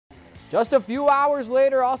Just a few hours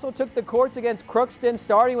later, also took the courts against Crookston,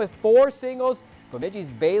 starting with 4 singles. Bemidji's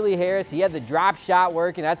Bailey Harris, he had the drop shot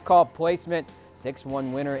work, and that's called placement.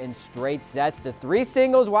 6-1 winner in straight sets. To 3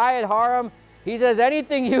 singles, Wyatt Harum. He says,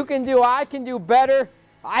 anything you can do, I can do better.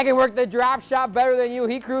 I can work the drop shot better than you.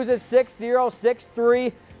 He cruises 6-0,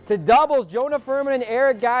 6-3. To doubles, Jonah Furman and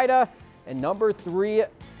Eric Gaida. And number 3,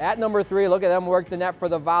 look at them work the net for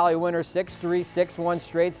the volley winner. 6-3, 6-1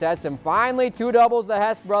 straight sets. And finally, 2 doubles, the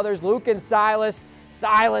Hess brothers, Luke and Silas.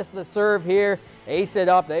 Silas, the serve here. Ace it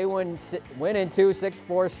up. They win in 2, 6-4,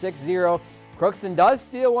 6-0. Crookston does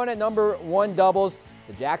steal one at number 1 doubles.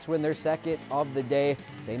 The Jacks win their second of the day.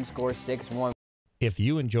 Same score, 6-1. If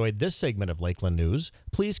you enjoyed this segment of Lakeland News,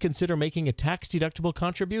 please consider making a tax-deductible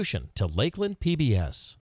contribution to Lakeland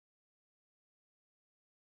PBS.